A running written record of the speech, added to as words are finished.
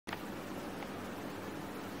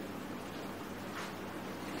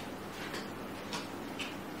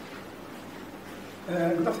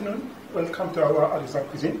Good afternoon. Welcome to our Arizal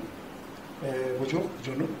cuisine. Bonjour.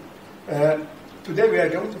 Today we are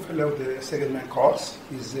going to follow the second main course.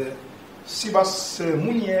 Is seabass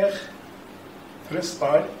meuniere French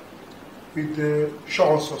style with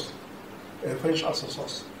choron sauce, French also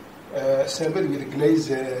sauce, served with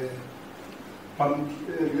glaze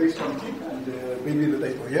pumpkin and baby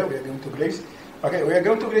potato. Here we are going to glaze. Okay, we are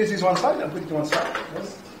going to glaze this one side and put it one side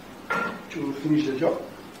first to finish the job.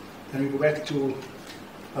 Then we go back to,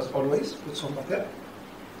 as always, put some butter.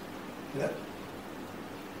 Yeah.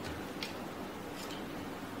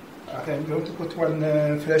 Okay, I'm going to put one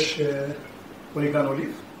fresh oregano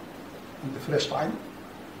leaf and the fresh thyme.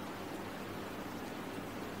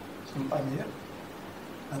 Some thyme here.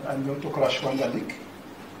 And I'm going to crush one garlic.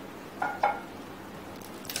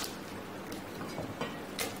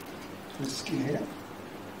 With skin here.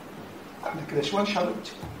 And crush one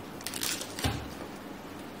shallot.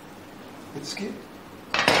 With skin.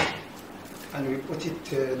 And we put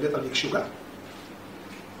it little bit sugar.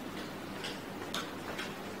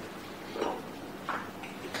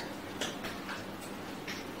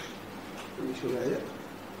 Sugar here.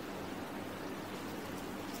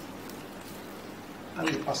 And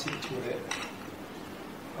we pass it to the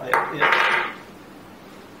fire here.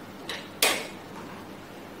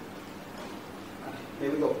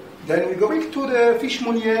 There we go. Then we go back to the fish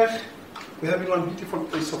meuniere. We have one beautiful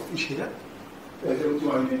piece of fish here. We are going to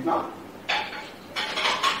marinate now.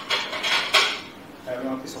 I have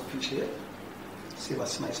one piece of fish here. See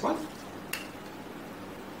what's nice one.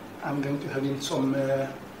 I'm going to have in some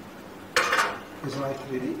is right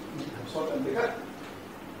ready. Salt and pepper.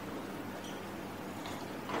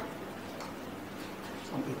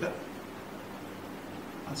 Some pepper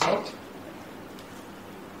and salt.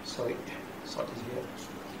 Sorry, salt is here.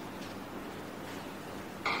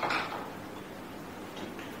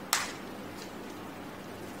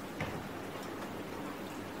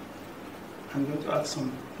 I'm going to add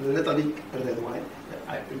some little bit red wine.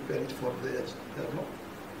 I prepared it for the thermo.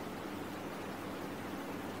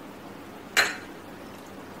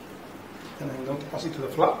 And I'm going to pass it to the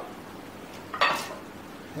flour. Yeah.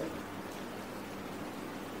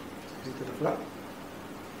 Pass it to the flour.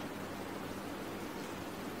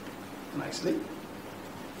 Nicely.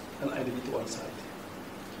 And I leave it to one side.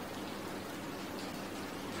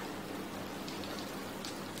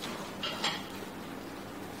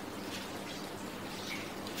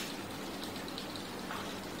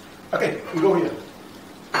 Okay, we go here.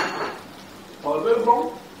 All well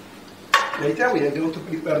wrong. Later we are going to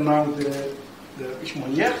prepare now the fish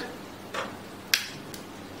meuniere.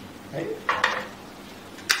 Okay.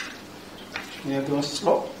 We are going to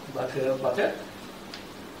slow butter.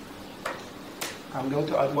 I'm going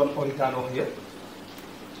to add one oregano here.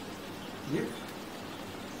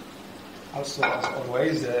 Also, as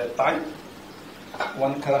always, thyme.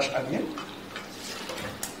 One crushed onion.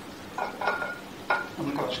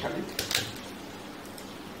 One crushed garlic.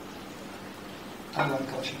 And one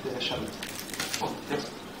crushed shallot. Oh, yes.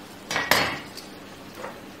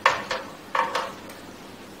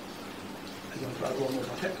 I'm going to add one more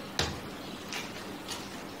butter.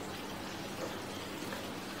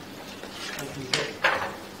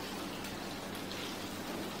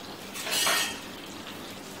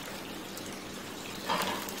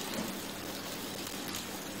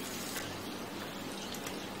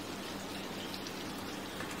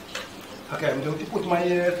 Okay, I'm going to put my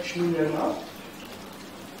fish meuniere now.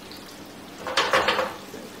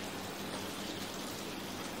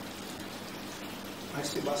 My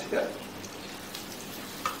seabass here.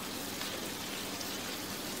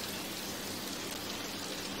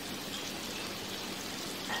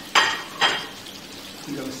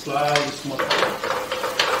 I'm going to slide this more.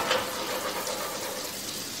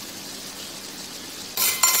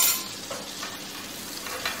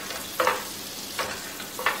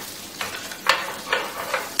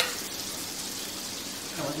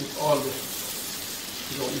 All the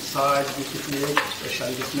go inside beautifully,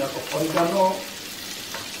 especially the smell of oregano,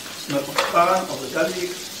 smell of thyme, of the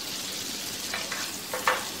garlic.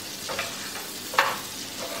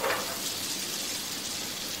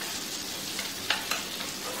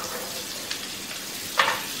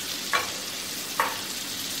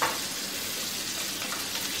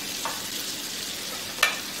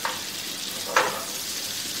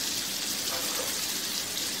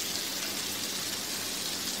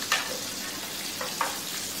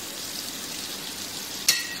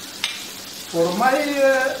 For my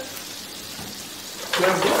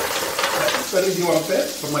already one pair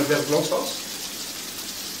for my bear blanc sauce.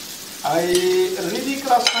 I already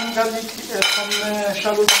crushed some garlic, some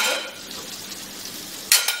shallot.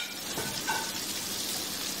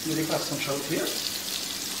 Very fast some shallot here.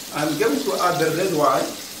 I'm going to add the red wine.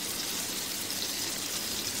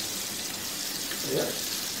 Here.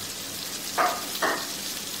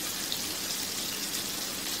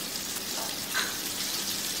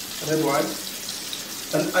 Red wine.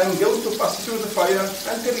 And I'm going to pass through the fire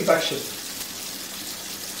until reduction.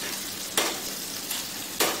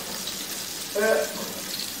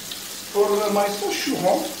 For my sauce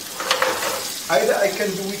choron, either I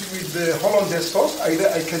can do it with the Hollandaise sauce, either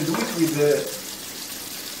I can do it with the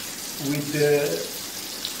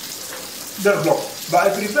beurre blanc. But I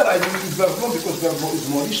prefer I do it with beurre blanc because beurre blanc is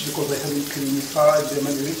more rich, because I have it creamified, the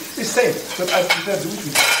meuniere. It's same, but I prefer do it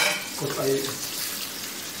with beurre blanc because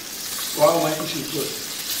wow, my fish is good.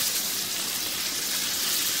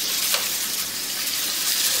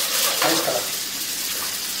 Nice color.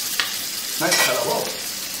 Nice color, wow.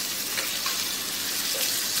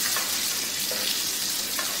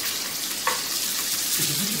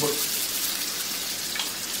 It's beautiful.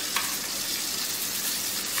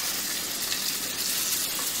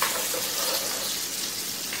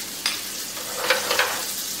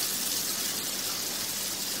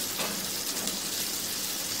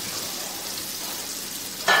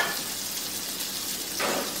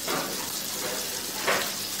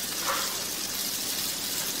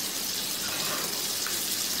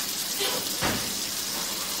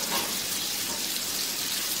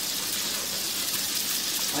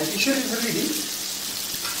 My fish is ready.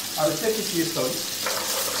 I will take it here slowly.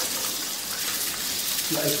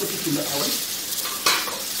 I put it in the oven.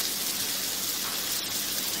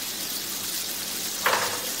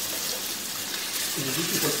 It's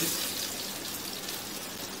beautiful fish.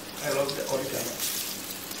 I love the oregano.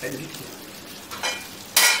 And beautiful.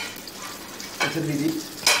 It's ready.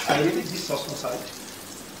 I ready this sauce inside.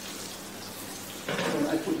 And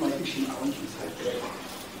I put my fish in the oven inside.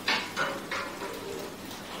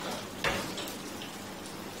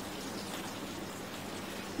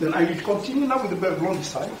 Then I will continue now with the beurre blanc this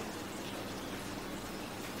side.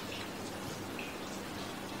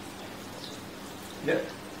 Yeah.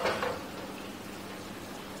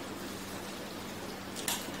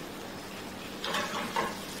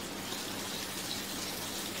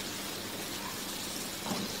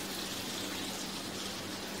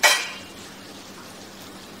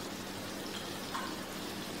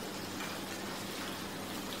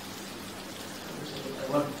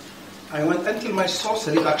 I want until my sauce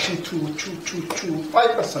reduction to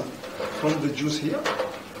 5% from the juice here,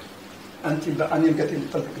 until the onion getting a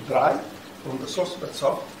little bit dry from the sauce, but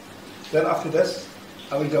soft. Then after this,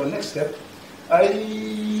 I will go next step. I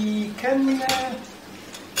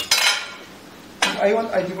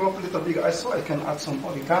develop a little bigger ISO. I can add some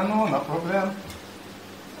oregano, no problem.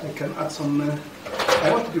 I can add some. I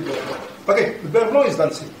want to do beurre blanc. Okay, the beurre blanc is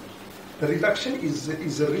done. The reduction is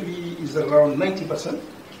around 90%.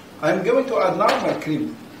 I'm going to add now my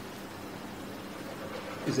cream.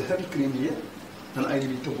 It's a heavy cream here, and I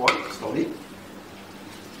leave it to boil slowly.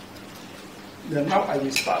 Then now I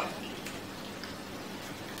will start.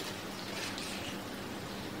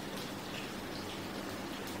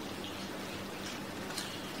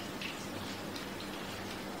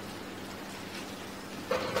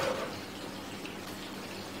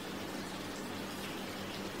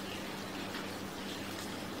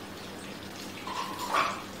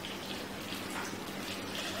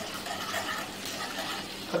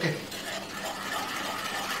 Okay.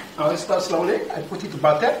 Now I start slowly. I put it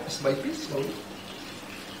butter piece by piece slowly.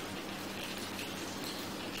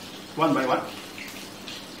 One by one.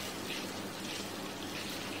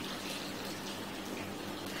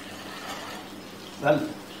 Then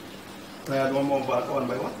I add one more butter one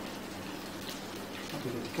by one.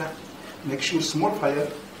 Make sure small fire,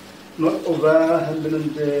 not over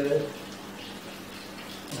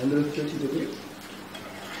 130 degrees.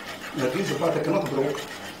 That means the butter cannot broke.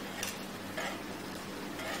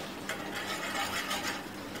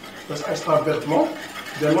 First I start beurre blanc.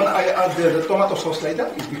 Then when I add the tomato sauce later,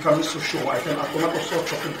 it becomes so sure. I can add tomato sauce,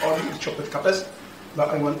 chopped onion, chopped capers, but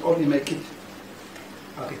I want only make it.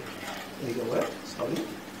 Okay, there you go. Slowly.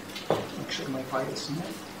 Make sure my fire is small,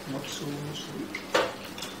 not so weak.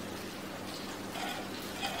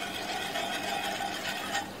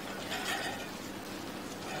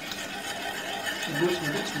 Good.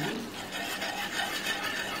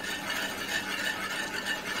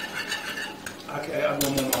 Okay, I add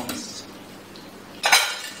one more ounce.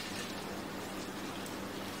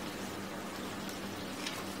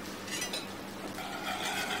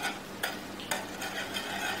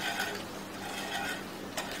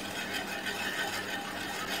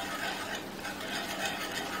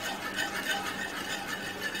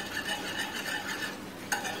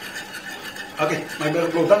 Okay, my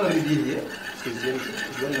well done already here. It's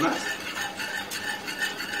very nice.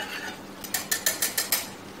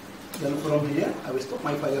 Then from here, I will stop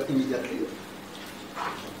my fire immediately.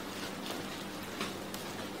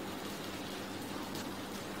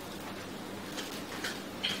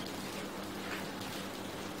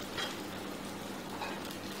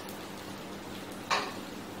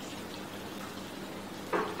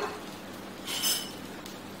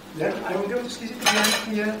 Then I'm going to squeeze it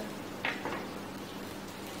again here.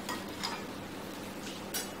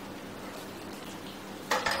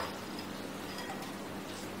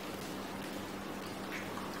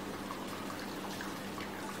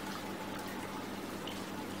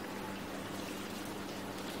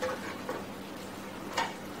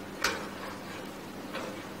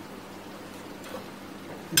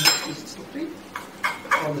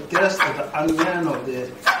 Or the taste of the onion or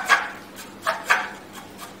the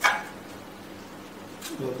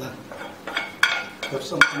well done. Have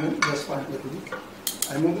some onion, that's fine, little bit.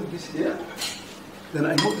 I move this here, then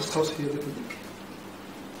I move the sauce here a little bit.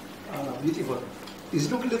 Beautiful.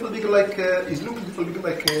 It's look a little bit like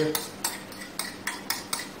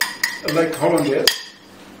hollandaise,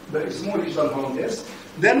 but it's more rich than hollandaise.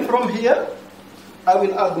 Then from here, I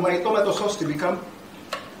will add my tomato sauce to become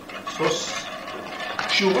sauce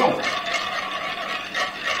choron.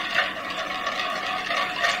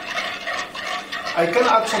 I can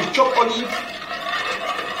add some chopped olive,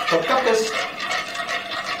 chopped capers,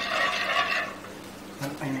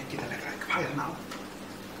 and I make it like fire now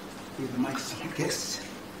with my small guests.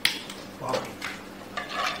 Wow.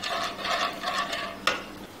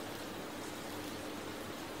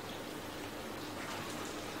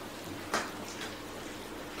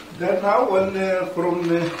 Then now when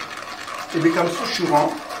it becomes so choron,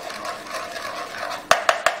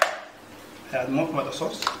 I add more tomato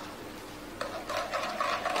sauce.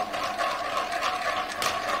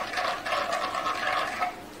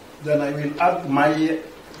 Then I will add my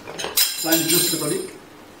lime juice little bit.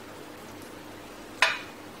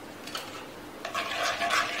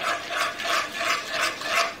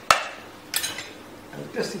 I'll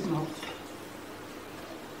test it now.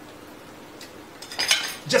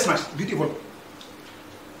 Just nice, beautiful.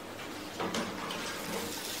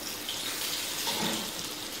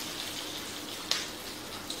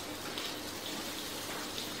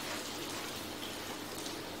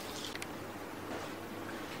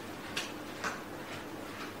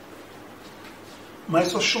 My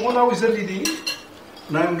sauce choron now is ready.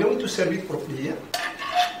 Now I'm going to serve it properly here.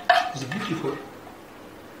 It's beautiful.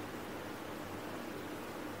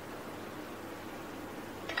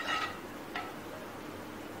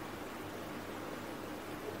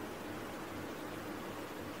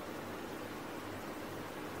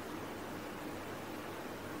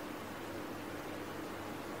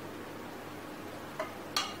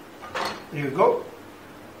 Here you go.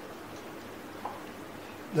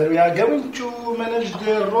 Then we are going to manage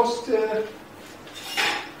the roast, the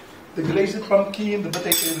glazed pumpkin, the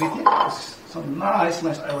potato, everything. Some nice,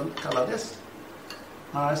 I want color this.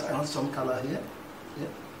 Nice, I want some color here. Yeah.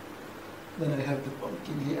 Then I have the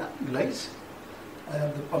pumpkin here, glaze. I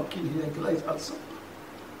have the pumpkin here, glaze also.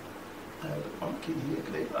 I have the pumpkin here,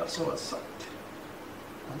 glaze also outside.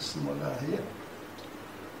 And smaller here.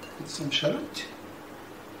 With some shallot.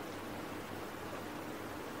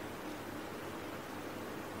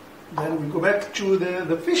 Then we go back to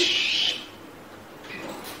the fish.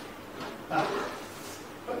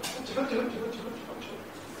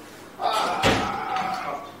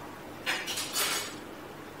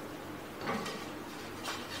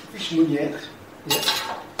 Fish meuniere. Yeah.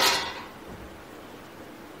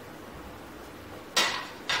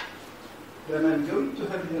 Then I'm going to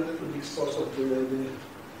have a little bit sauce of the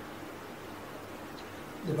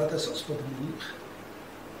butter sauce for the meuniere.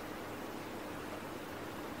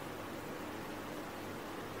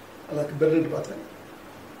 I like burnt butter.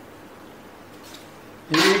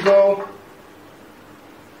 Here we go.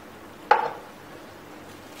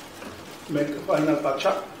 Make a final touch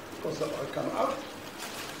up because the oil come out.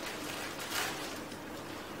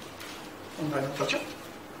 And final touch up.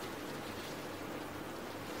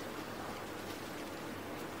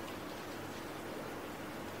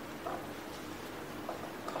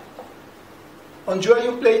 Enjoy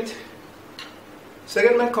your plate.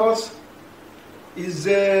 Second main course is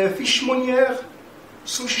fish meuniere,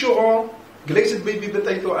 sous choron, glazed baby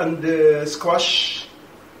potato and squash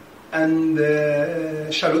and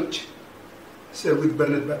shallot, served with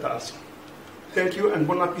burnt butter also. Thank you and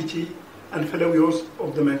bon appetit and fellow viewers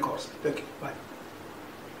of the main course. Thank you. Bye.